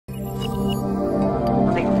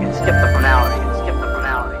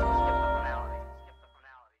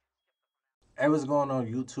what's going on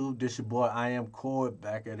YouTube? This your boy, I am Cord,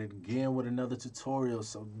 back at it again with another tutorial.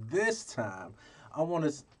 So this time, I want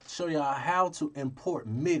to show y'all how to import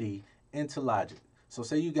Midi into Logic. So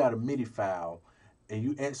say you got a Midi file and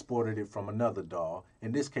you exported it from another DAW.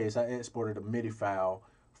 In this case, I exported a Midi file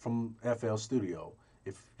from FL Studio.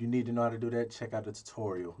 If you need to know how to do that, check out the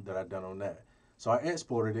tutorial that I done on that. So I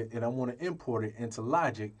exported it and I want to import it into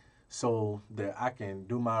Logic so that I can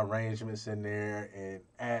do my arrangements in there and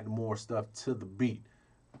add more stuff to the beat,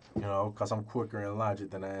 you know, because I'm quicker in Logic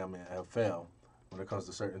than I am in FL when it comes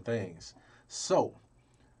to certain things. So,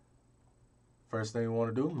 first thing we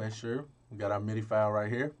want to do, make sure we got our MIDI file right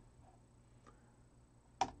here.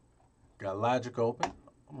 Got Logic open.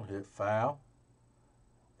 I'm going to hit File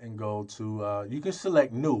and go to, you can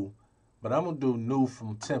select New, but I'm going to do New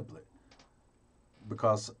from Template,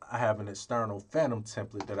 because I have an external Phantom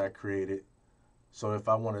template that I created. So if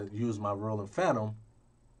I want to use my rolling Phantom,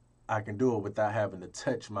 I can do it without having to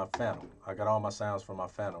touch my Phantom. I got all my sounds from my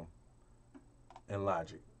Phantom in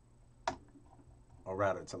Logic, or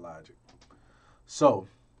rather to Logic. So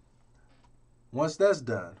once that's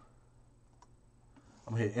done,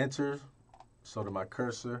 I'm gonna hit Enter so that my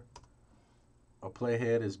cursor or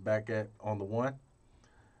playhead is back on the 1.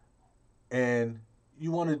 And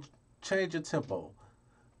you want to change your tempo.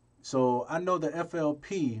 So I know the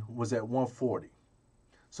FLP was at 140.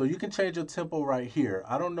 So you can change your tempo right here.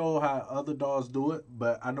 I don't know how other DAWs do it,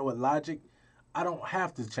 but I know at Logic, I don't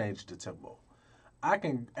have to change the tempo. I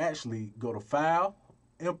can actually go to File,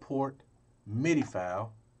 Import, MIDI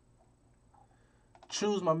file,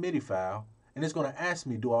 choose my MIDI file, and it's going to ask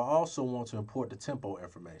me, do I also want to import the tempo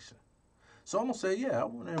information? So I'm going to say, yeah, I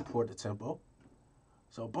want to import the tempo.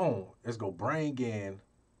 So boom, it's going to bring in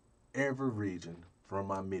every region from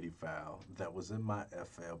my MIDI file that was in my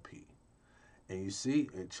FLP. And you see,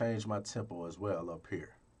 it changed my tempo as well up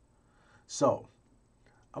here. So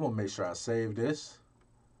I'm gonna make sure I save this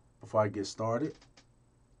before I get started.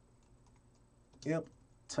 Yep,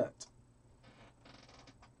 tut.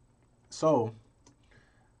 So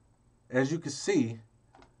as you can see,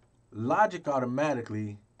 Logic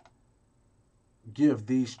automatically give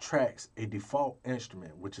these tracks a default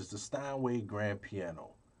instrument, which is the Steinway grand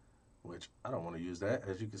piano, which I don't want to use that.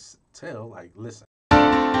 As you can tell, like, listen.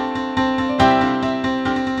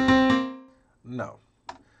 No,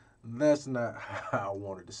 that's not how I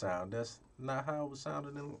wanted to sound. That's not how it was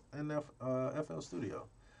sounding in FL Studio.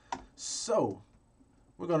 So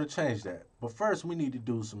we're going to change that. But first, we need to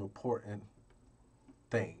do some important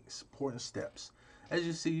things, important steps. As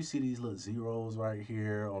you see these little zeros right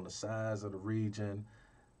here on the sides of the region.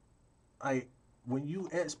 When you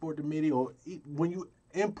export the MIDI, or when you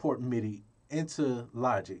import MIDI into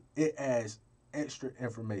Logic, it adds extra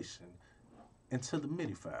information into the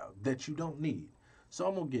MIDI file that you don't need. So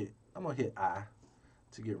I'm gonna hit I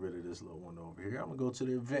to get rid of this little one over here. I'm gonna go to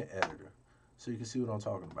the event editor so you can see what I'm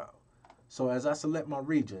talking about. So as I select my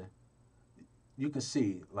region, you can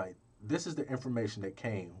see, like, this is the information that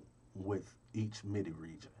came with each MIDI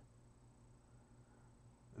region.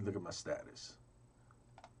 Look at my status.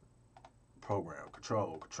 Program,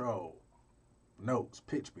 control, notes,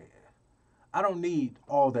 pitch bend. I don't need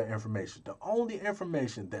all that information. The only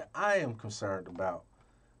information that I am concerned about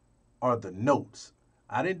are the notes.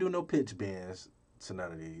 I didn't do no pitch bends to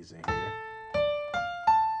none of these in here.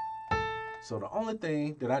 So the only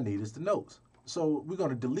thing that I need is the notes. So we're going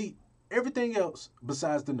to delete everything else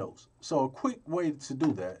besides the notes. So a quick way to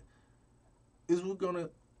do that is we're going to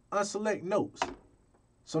unselect notes.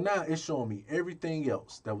 So now it's showing me everything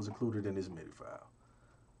else that was included in this MIDI file.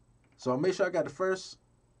 So I'll make sure I got the first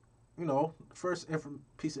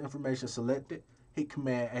piece of information selected, hit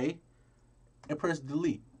Command A, and press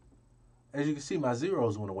delete. As you can see, my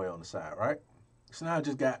zeros went away on the side, right? So now I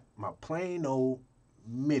just got my plain old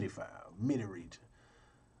MIDI file, MIDI region.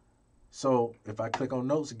 So if I click on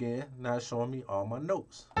notes again, now it's showing me all my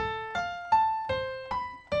notes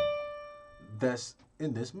that's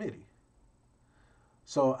in this MIDI.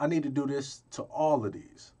 So I need to do this to all of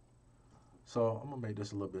these. So I'm gonna make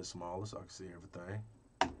this a little bit smaller so I can see everything.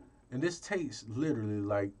 And this takes literally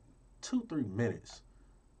like 2-3 minutes,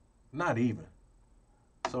 not even.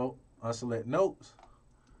 So unselect notes,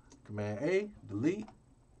 Command A, delete,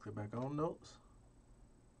 click back on notes,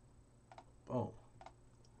 boom.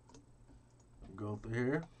 Go through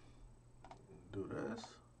here, do this.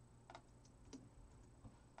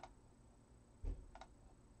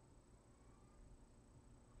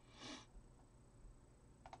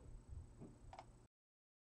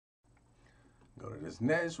 Go to this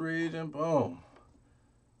next region, boom.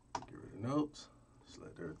 Get rid of notes,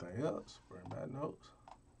 select everything else, bring back notes,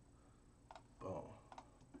 boom.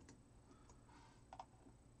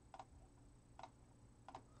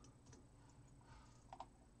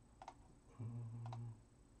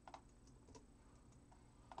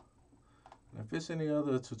 If it's any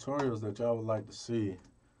other tutorials that y'all would like to see,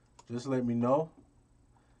 just let me know,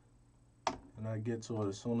 and I get to it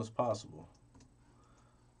as soon as possible.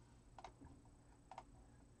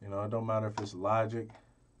 You know, it don't matter if it's Logic,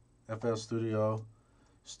 FL Studio,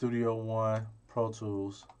 Studio One, Pro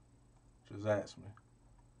Tools. Just ask me.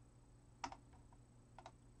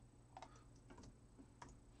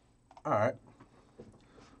 All right.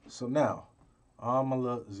 So now, all my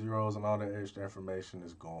little zeros and all that extra information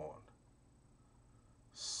is gone.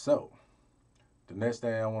 So, the next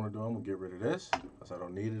thing I want to do, I'm going to get rid of this because I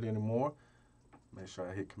don't need it anymore. Make sure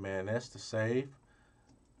I hit Command S to save.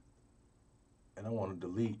 And I want to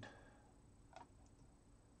delete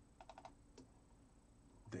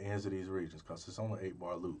the ends of these regions because it's only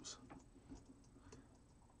 8-bar loops.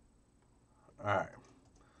 All right.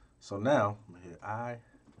 So now, I'm going to hit I.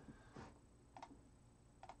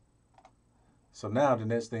 So now the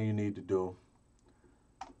next thing you need to do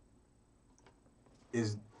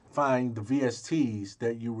is find the VSTs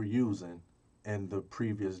that you were using in the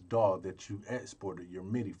previous DAW that you exported your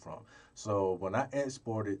MIDI from. So when I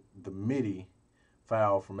exported the MIDI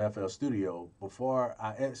file from FL Studio, before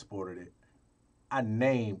I exported it, I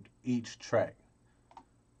named each track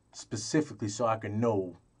specifically so I can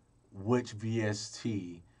know which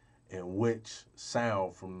VST and which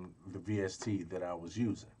sound from the VST that I was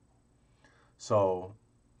using. So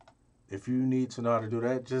if you need to know how to do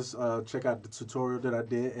that, just check out the tutorial that I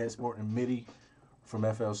did exporting MIDI from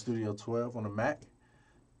FL Studio 12 on the Mac,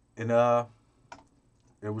 and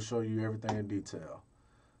it will show you everything in detail.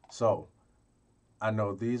 So I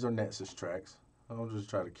know these are Nexus tracks. I'll just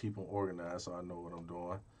try to keep them organized so I know what I'm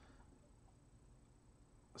doing.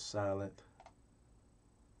 Silent.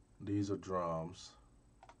 These are drums.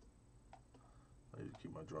 Let me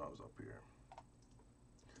keep my drums up here.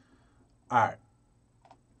 All right.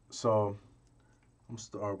 So I'm gonna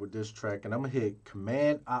start with this track, and I'm gonna hit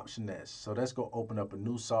Command Option S. So that's gonna open up a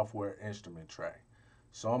new software instrument track.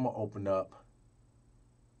 So I'm gonna open up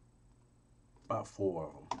about 4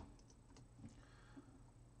 of them.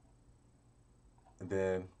 And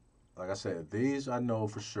then, like I said, these I know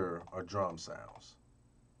for sure are drum sounds.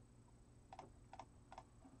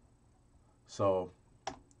 So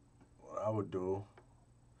what I would do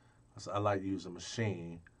is I like to use a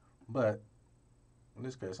machine, but in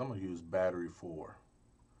this case, I'm going to use battery 4.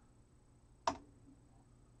 It's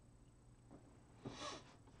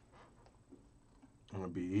going to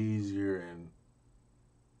be easier, and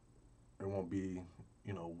it won't be,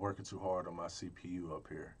 you know, working too hard on my CPU up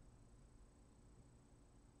here.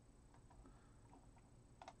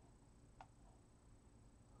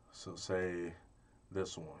 So say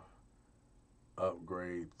this one,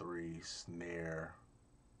 upgrade 3 snare.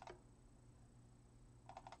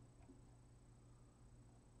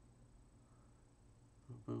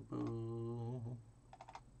 Boo, boo, boo.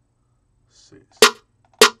 6.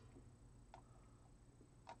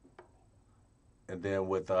 And then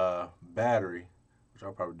with battery, which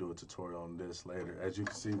I'll probably do a tutorial on this later. As you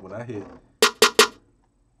can see, when I hit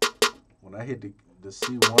the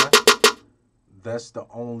C1, that's the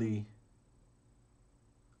only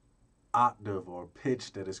octave or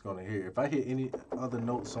pitch that it's going to hear. If I hit any other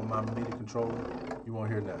notes on my MIDI controller, you won't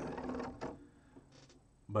hear nothing.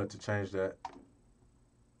 But to change that,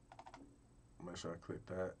 make sure I click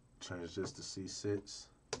that. Change this to C6.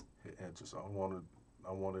 Hit enter. So I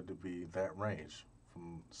want it to be that range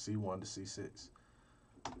from C1 to C6.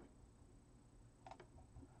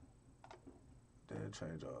 Then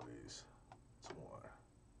change all these to 1.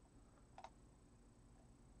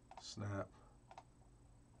 Snap.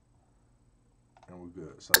 And we're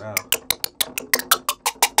good. So now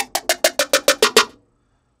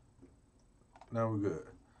we're good.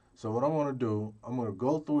 So what I'm going to do, I'm going to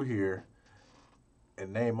go through here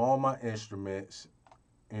and name all my instruments,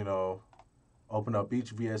 you know, open up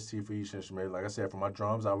each VST for each instrument. Like I said, for my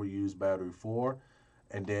drums, I would use battery 4,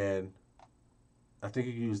 and then I think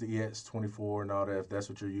you can use the EX24 and all that if that's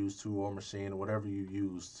what you're used to, or machine, or whatever you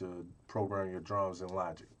use to program your drums in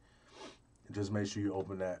Logic. Just make sure you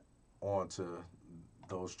open that onto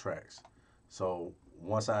those tracks. So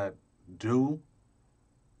once I do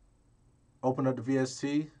open up the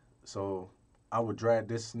VST, so I would drag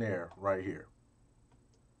this snare right here.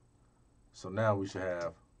 So now we should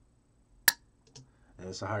have, and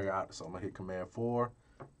it's a higher octave. So I'm gonna hit Command 4,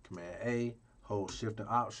 Command A, hold Shift and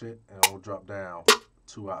Option, and I'll drop down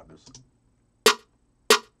 2 octaves.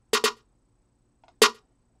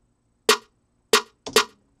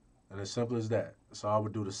 And as simple as that. So I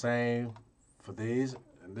would do the same for these.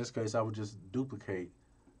 In this case, I would just duplicate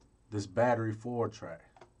this battery 4 track.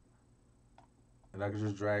 And I can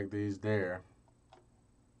just drag these there.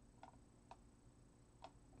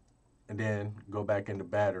 and then go back in the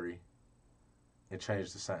battery and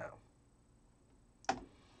change the sound.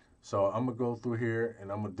 So I'm gonna go through here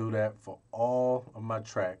and I'm gonna do that for all of my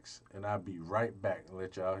tracks, and I'll be right back and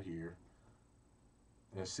let y'all hear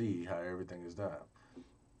and see how everything is done.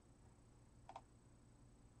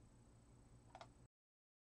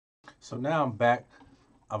 So now I'm back.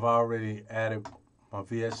 I've already added my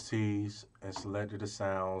VSTs and selected the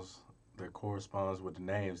sounds that corresponds with the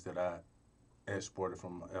names that I exported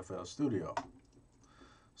from FL Studio.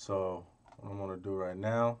 So what I'm gonna do right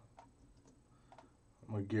now,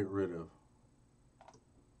 I'm gonna get rid of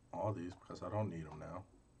all these because I don't need them now.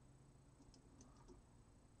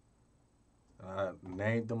 And I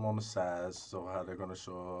named them on the sides, so how they're gonna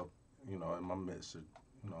show up, in my mixer,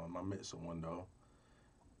 in my mixer window.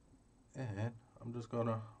 And I'm just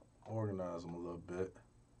gonna organize them a little bit.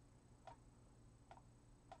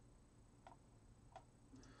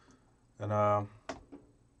 And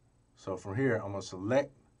so from here, I'm gonna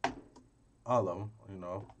select all of them,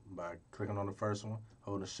 by clicking on the first one,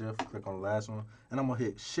 holding shift, click on the last one, and I'm gonna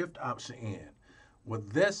hit shift option N. What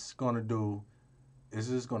this is gonna do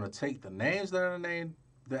is it's gonna take the names that are named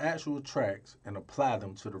the actual tracks and apply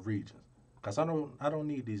them to the regions. Because I don't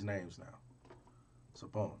need these names now. So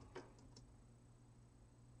boom.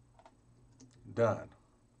 Done.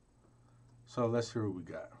 So let's hear what we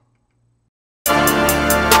got.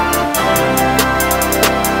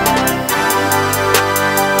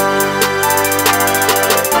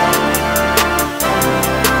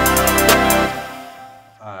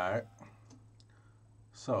 Alright.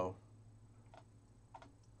 So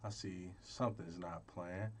I see something's not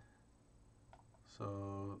playing.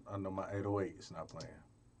 So I know my 808 is not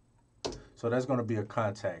playing. So that's going to be a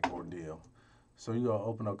contact ordeal. So you're going to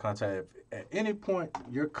open up contact. If at any point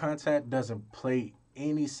your contact doesn't play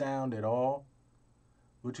any sound at all,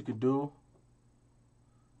 what you could do,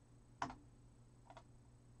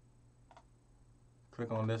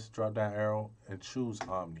 click on this drop down arrow and choose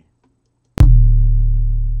Omni.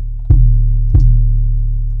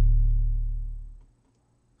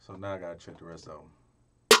 So now I got to check the rest of them.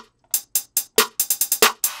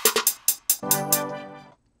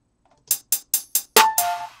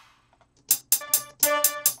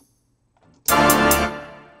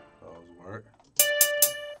 Those work.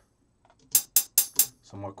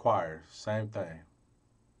 Some more choirs, same thing.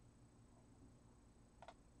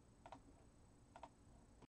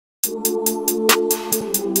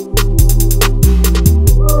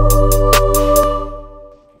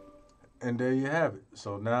 And there you have it.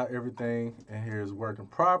 So now everything in here is working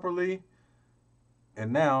properly.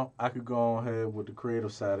 And now I could go on ahead with the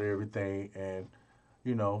creative side of everything and,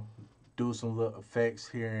 do some little effects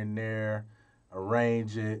here and there,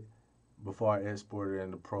 arrange it before I export it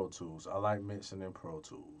into Pro Tools. I like mixing in Pro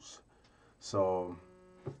Tools. So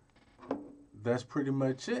that's pretty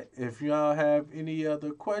much it. If y'all have any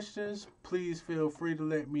other questions, please feel free to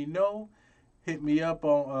let me know. Hit me up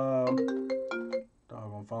on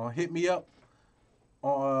doggone phone. Hit me up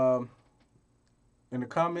on in the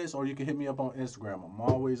comments, or you can hit me up on Instagram. I'm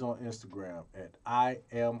always on Instagram at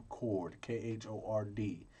IamKhord, Khord,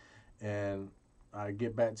 and I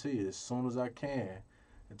get back to you as soon as I can.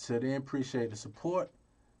 Until then, appreciate the support,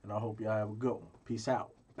 and I hope y'all have a good one. Peace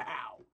out.